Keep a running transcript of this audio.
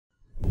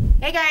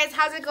Hey guys,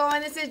 how's it going?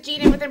 This is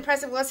Gina with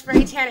Impressive Glow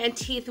Spray Tan and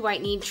Teeth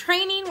Whitening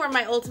Training, where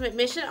my ultimate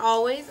mission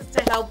always is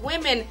to help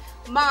women,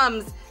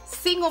 moms,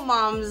 single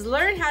moms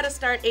learn how to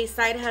start a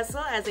side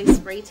hustle as a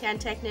spray tan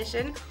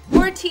technician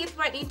or teeth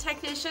whitening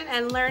technician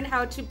and learn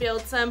how to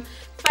build some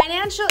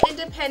financial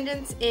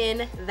independence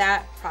in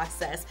that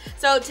process.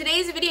 So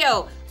today's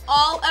video,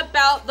 all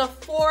about the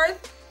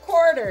fourth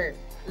quarter.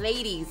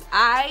 Ladies,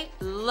 I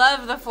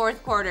love the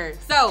fourth quarter.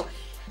 So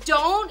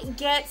don't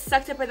get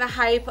sucked up in the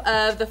hype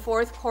of the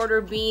fourth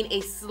quarter being a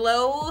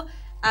slow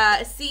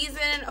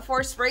season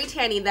for spray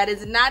tanning. That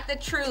is not the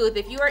truth.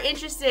 If you are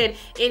interested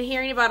in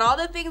hearing about all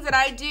the things that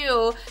I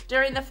do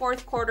during the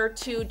fourth quarter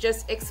to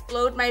just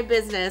explode my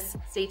business,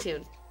 stay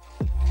tuned.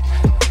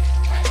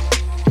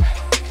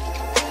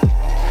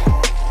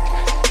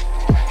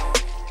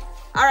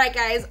 All right,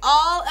 guys,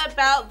 all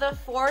about the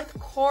fourth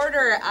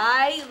quarter.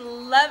 I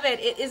love it.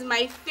 It is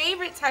my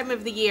favorite time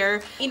of the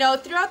year. You know,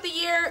 throughout the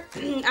year,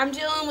 I'm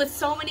dealing with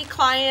so many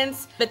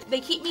clients, but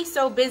they keep me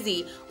so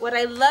busy. What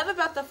I love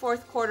about the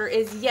fourth quarter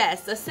is,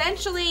 yes,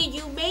 essentially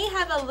you may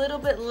have a little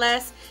bit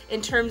less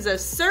in terms of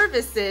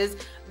services,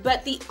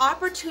 but the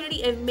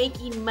opportunity of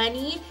making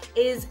money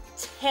is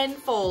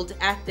tenfold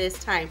at this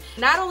time.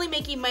 Not only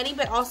making money,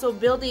 but also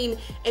building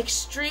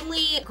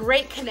extremely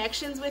great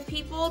connections with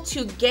people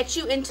to get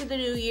you into the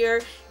new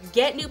year,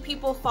 get new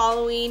people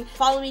following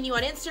you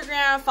on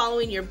Instagram,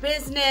 following your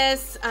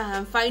business,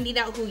 finding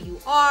out who you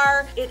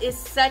are. It is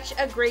such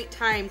a great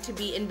time to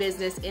be in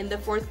business in the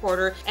fourth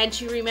quarter, and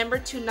to remember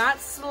to not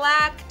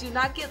slack, do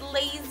not get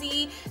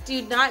lazy,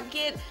 do not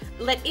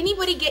let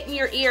anybody get in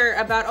your ear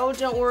about, oh,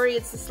 don't worry,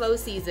 it's the slow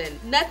season.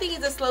 Nothing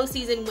is a slow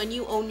season when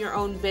you own your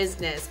own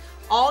business.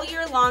 All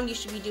year long, you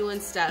should be doing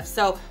stuff.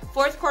 So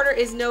fourth quarter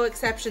is no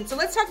exception. So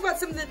let's talk about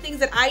some of the things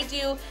that I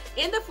do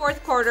in the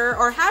fourth quarter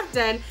or have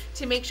done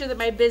to make sure that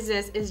my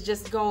business is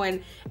just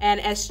going and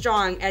as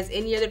strong as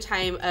any other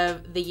time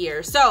of the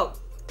year. So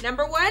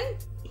number one,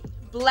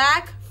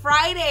 Black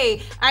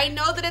Friday. I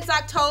know that it's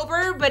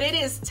October, but it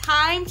is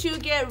time to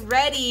get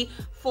ready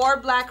for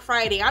Black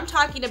Friday. I'm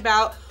talking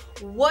about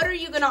what are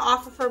you going to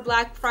offer for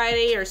Black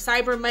Friday or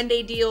Cyber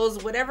Monday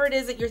deals, whatever it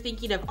is that you're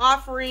thinking of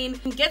offering.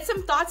 Get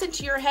some thoughts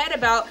into your head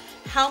about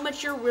how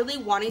much you're really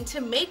wanting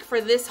to make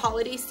for this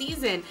holiday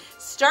season.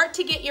 Start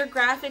to get your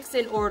graphics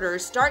in order.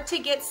 Start to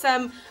get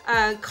some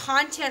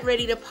content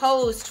ready to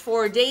post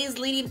for days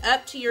leading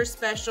up to your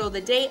special, the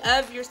day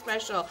of your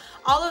special,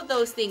 all of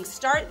those things.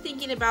 Start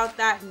thinking about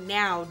that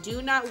now.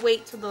 Do not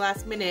wait till the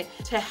last minute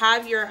to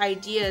have your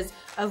ideas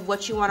of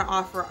what you want to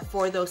offer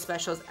for those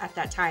specials at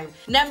that time.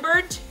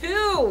 Number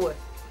two,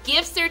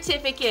 gift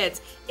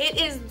certificates.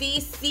 It is the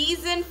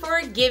season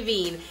for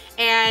giving,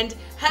 and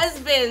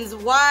husbands,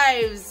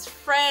 wives,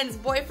 friends,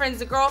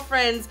 boyfriends,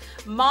 girlfriends,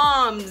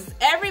 moms,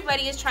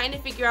 everybody is trying to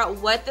figure out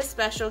what the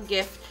special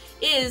gift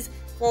is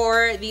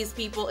for these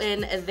people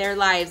in their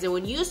lives. And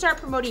when you start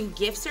promoting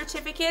gift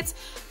certificates,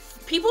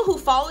 people who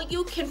follow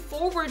you can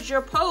forward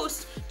your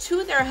post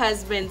to their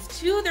husbands,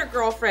 to their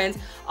girlfriends,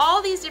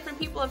 all these different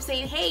people of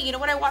saying, hey, you know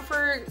what I want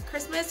for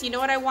Christmas? You know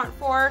what I want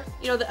for,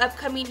 the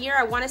upcoming year?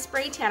 I want a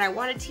spray tan. I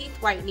want a teeth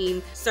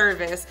whitening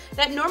service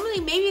that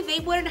normally maybe they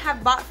wouldn't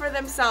have bought for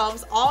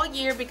themselves all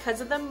year because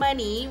of the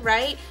money,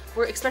 right?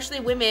 We're, especially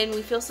women,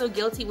 we feel so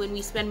guilty when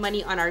we spend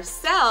money on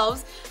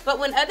ourselves, but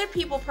when other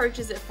people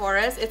purchase it for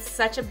us, it's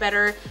such a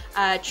better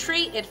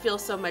treat. It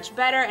feels so much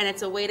better, and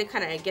it's a way to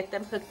kind of get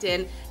them hooked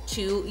in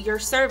to your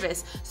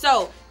service.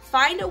 So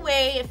find a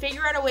way,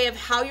 figure out a way of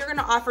how you're going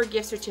to offer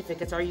gift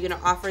certificates. Are you going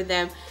to offer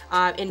them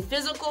in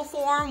physical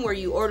form, where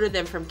you order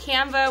them from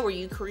Canva, where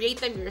you create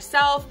them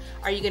yourself?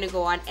 Are you going to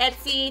go on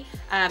Etsy,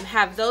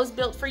 have those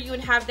built for you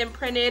and have them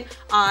printed?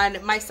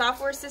 On my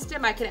software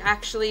system,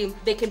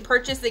 they can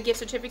purchase the gift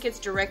certificates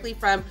directly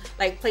from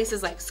like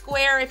places like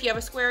Square, if you have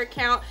a Square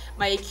account,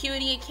 my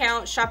Acuity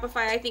account,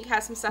 Shopify I think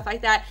has some stuff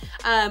like that,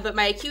 but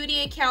my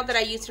Acuity account that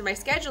I use for my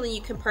scheduling,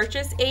 you can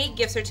purchase a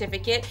gift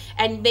certificate,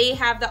 and they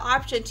have the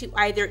option to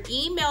either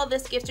email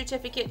this gift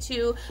certificate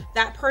to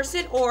that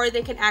person, or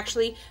they can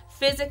actually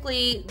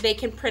physically, they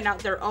can print out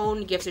their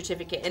own gift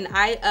certificate, and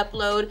I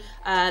upload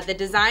the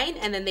design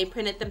and then they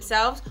print it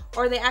themselves,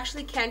 or they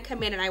actually can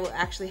come in and I will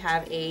actually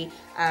have a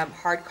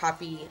hard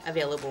copy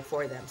available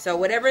for them. So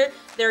whatever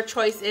their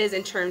choice is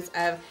in terms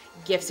of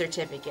gift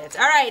certificates.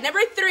 All right, number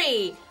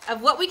three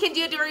of what we can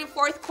do during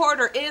fourth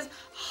quarter is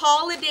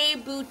holiday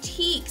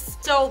boutiques.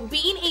 So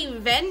being a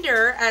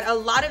vendor at a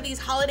lot of these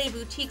holiday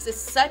boutiques is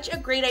such a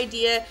great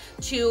idea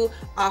to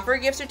offer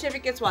gift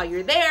certificates while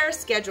you're there,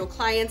 schedule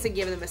clients and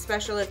give them a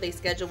special if they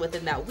schedule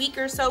within that week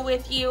or so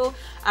with you,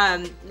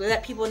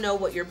 let people know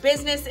what your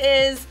business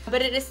is.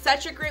 But it is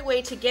such a great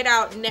way to get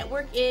out,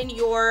 network in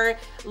your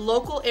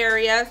local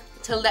area,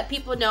 to let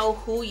people know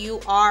who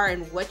you are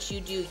and what you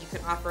do. You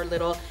can offer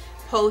little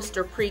post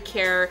or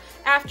pre-care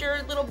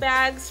after little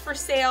bags for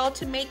sale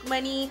to make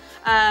money.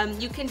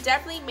 You can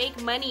definitely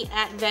make money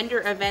at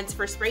vendor events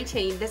for spray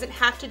tanning. It doesn't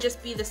have to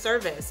just be the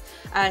service.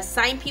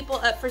 Sign people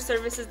up for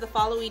services the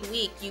following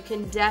week. You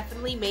can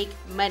definitely make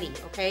money,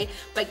 okay?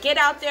 But get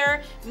out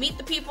there, meet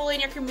the people in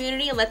your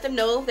community and let them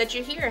know that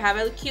you're here. Have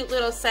a cute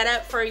little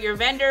setup for your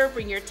vendor.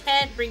 Bring your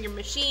tent, bring your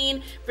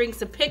machine, bring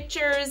some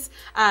pictures,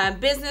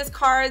 business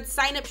cards,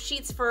 sign up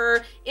sheets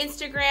for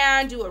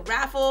Instagram, do a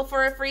raffle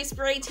for a free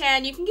spray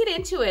tan. You can get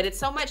into it. It's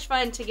so much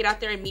fun to get out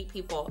there and meet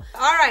people.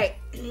 All right,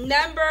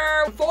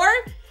 number 4,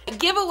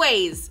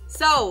 giveaways.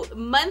 So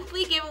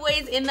monthly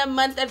giveaways in the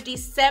month of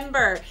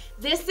December.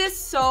 This is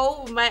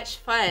so much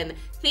fun.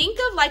 Think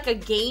of like a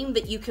game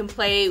that you can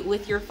play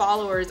with your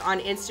followers on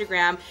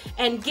Instagram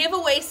and give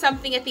away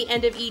something at the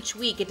end of each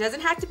week. It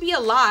doesn't have to be a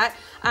lot,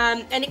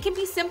 and it can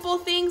be simple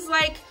things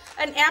like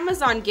an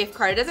Amazon gift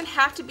card. It doesn't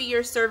have to be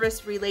your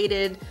service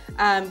related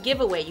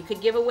giveaway. You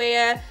could give away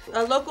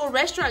a local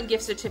restaurant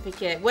gift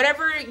certificate,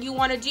 whatever you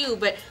want to do,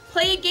 but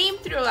play a game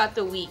throughout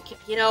the week.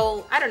 You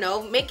know, I don't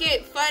know, make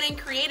it fun and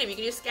creative. You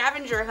can do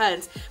scavenger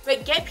hunts,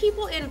 but get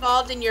people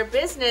involved in your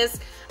business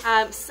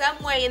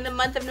some way in the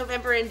month of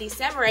November and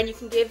December, and you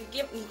can do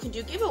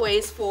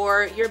giveaways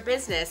for your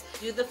business.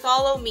 Do the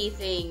follow me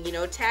thing, you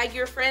know, tag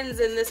your friends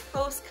in this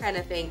post kind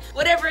of thing.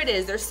 Whatever it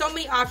is, there's so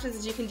many options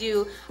that you can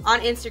do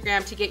on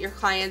Instagram to get your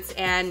clients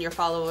and your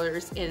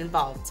followers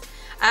involved.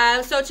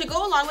 So to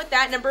go along with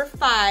that, number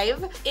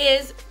 5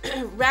 is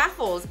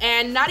raffles,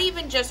 and not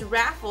even just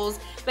raffles,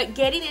 but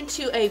getting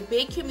into a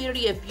big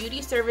community of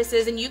beauty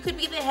services. And you could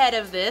be the head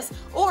of this,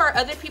 or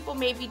other people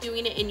may be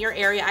doing it in your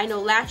area. I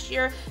know last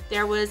year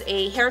there was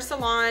a hair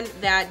salon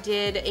that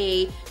did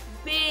a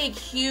big,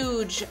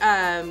 huge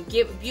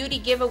beauty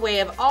giveaway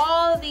of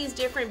all of these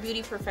different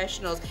beauty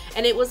professionals,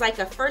 and it was like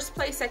a first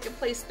place, second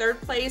place, third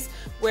place,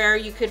 where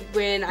you could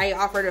win. I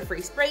offered a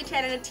free spray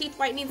tan and a teeth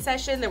whitening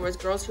session. There was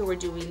girls who were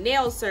doing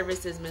nail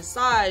services,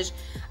 massage,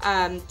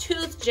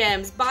 tooth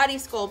gems, body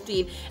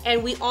sculpting,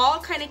 and we all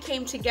kind of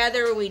came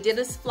together and we did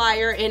this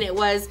flyer, and it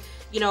was,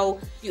 you know,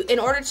 in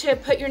order to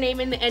put your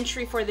name in the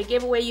entry for the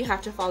giveaway, you have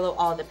to follow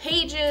all the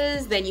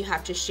pages, then you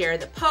have to share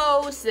the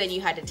post, then you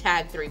had to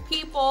tag 3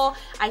 people.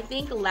 I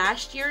think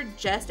last year,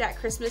 just at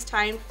Christmas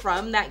time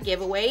from that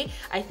giveaway,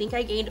 I think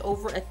I gained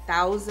over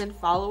 1,000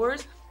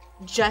 followers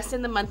just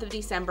in the month of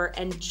December,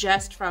 and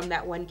just from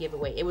that one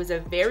giveaway. It was a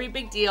very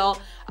big deal.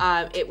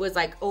 It was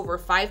like over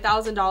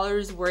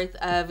 $5,000 worth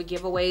of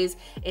giveaways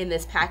in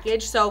this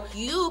package. So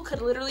you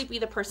could literally be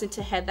the person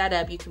to head that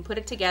up. You can put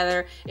it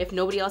together if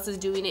nobody else is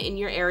doing it in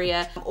your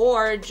area,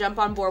 or jump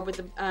on board with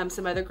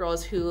some other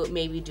girls who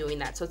may be doing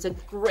that. So it's a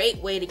great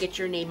way to get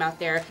your name out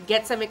there,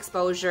 get some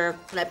exposure,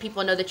 let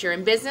people know that you're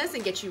in business,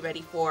 and get you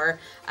ready for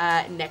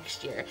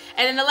next year.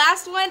 And then the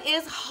last one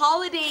is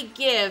holiday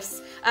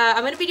gifts.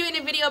 I'm going to be doing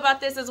a video about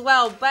this as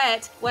well,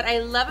 but what I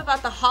love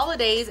about the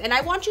holidays, and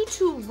I want you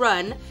to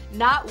run,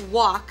 not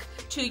walk,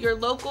 to your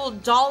local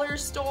dollar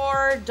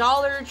store,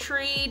 Dollar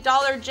Tree,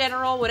 Dollar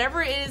General,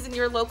 whatever it is in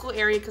your local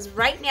area, because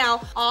right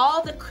now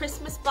all the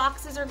Christmas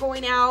boxes are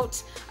going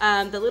out,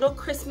 the little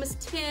Christmas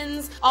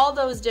tins, all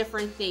those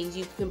different things.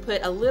 You can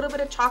put a little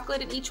bit of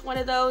chocolate in each one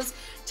of those,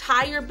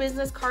 tie your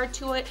business card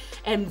to it,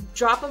 and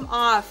drop them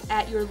off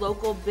at your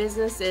local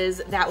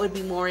businesses that would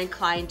be more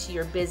inclined to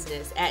your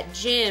business, at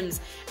gyms,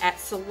 at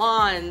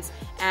salons,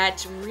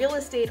 at real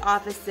estate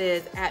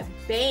offices, at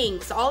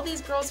banks. All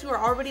these girls who are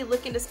already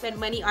looking to spend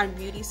money on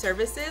beauty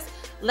services,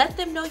 let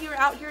them know you're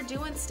out here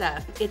doing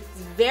stuff. It's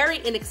very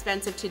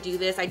inexpensive to do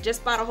this. I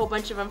just bought a whole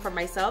bunch of them for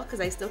myself because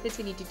I still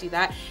continue to do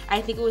that. I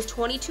think it was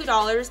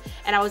 $22,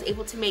 and I was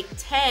able to make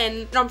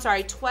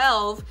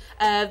 12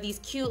 of these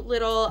cute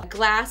little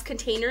glass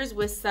containers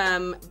with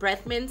some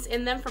breath mints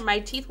in them for my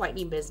teeth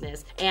whitening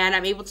business. And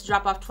I'm able to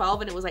drop off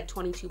 12, and it was like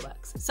 22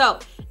 bucks. So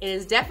it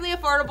is definitely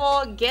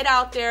affordable. Get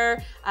out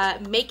there,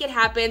 make it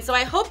happen. So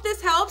I hope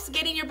this helps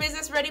getting your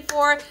business ready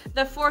for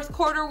the 4th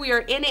quarter. We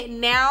are in it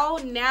now.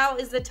 Now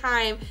is the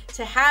time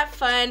to have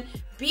fun,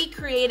 be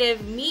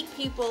creative, meet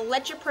people,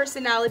 let your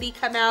personality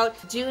come out.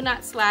 Do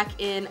not slack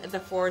in the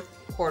 4th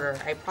quarter.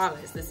 I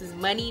promise. This is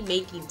money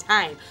making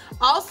time.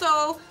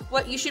 Also,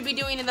 what you should be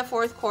doing in the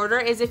 4th quarter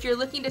is, if you're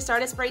looking to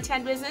start a spray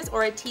tan business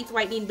or a teeth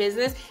whitening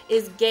business,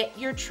 is get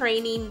your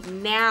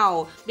training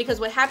now. Because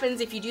what happens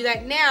if you do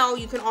that now,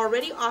 you can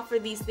already offer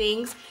these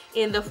things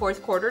in the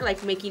 4th quarter,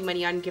 like making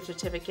money on gift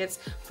certificates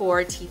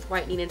for teeth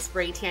whitening and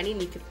spray tanning.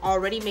 You can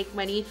already make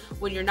money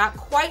when you're not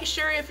quite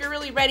sure if you're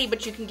really ready,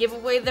 but you can give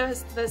away the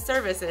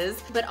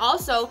services. But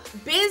also,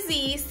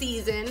 busy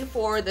season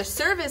for the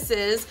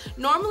services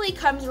normally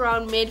comes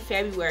around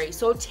mid-February.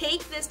 So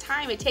take this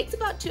time. It takes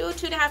about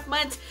 2.5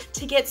 months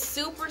to get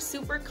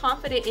super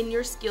confident in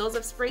your skills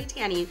of spray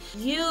tanning.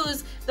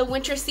 Use the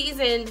winter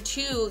season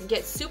to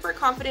get super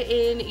confident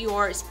in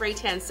your spray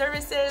tan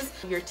services,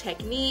 your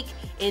technique,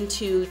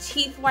 into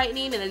teeth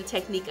whitening, and then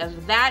technique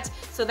of that.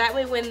 So that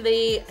way when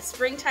the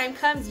springtime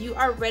comes, you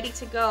are ready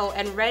to go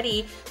and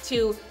ready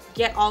to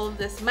get all of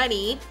this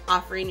money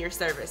offering your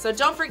service. So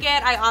don't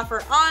forget, I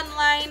offer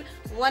online,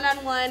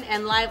 one-on-one,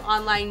 and live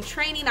online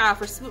training. I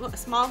offer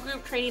small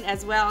group training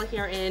as well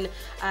here in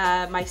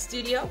my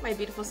studio, my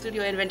beautiful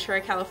studio in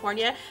Ventura,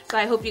 California. So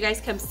I hope you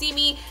guys come see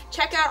me.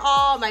 Check out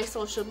all my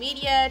social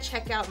media,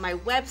 check out my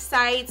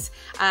websites.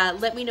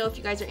 Let me know if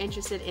you guys are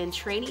interested in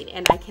training,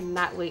 and I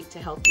cannot wait to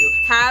help you.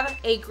 Have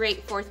a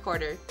great fourth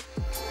quarter.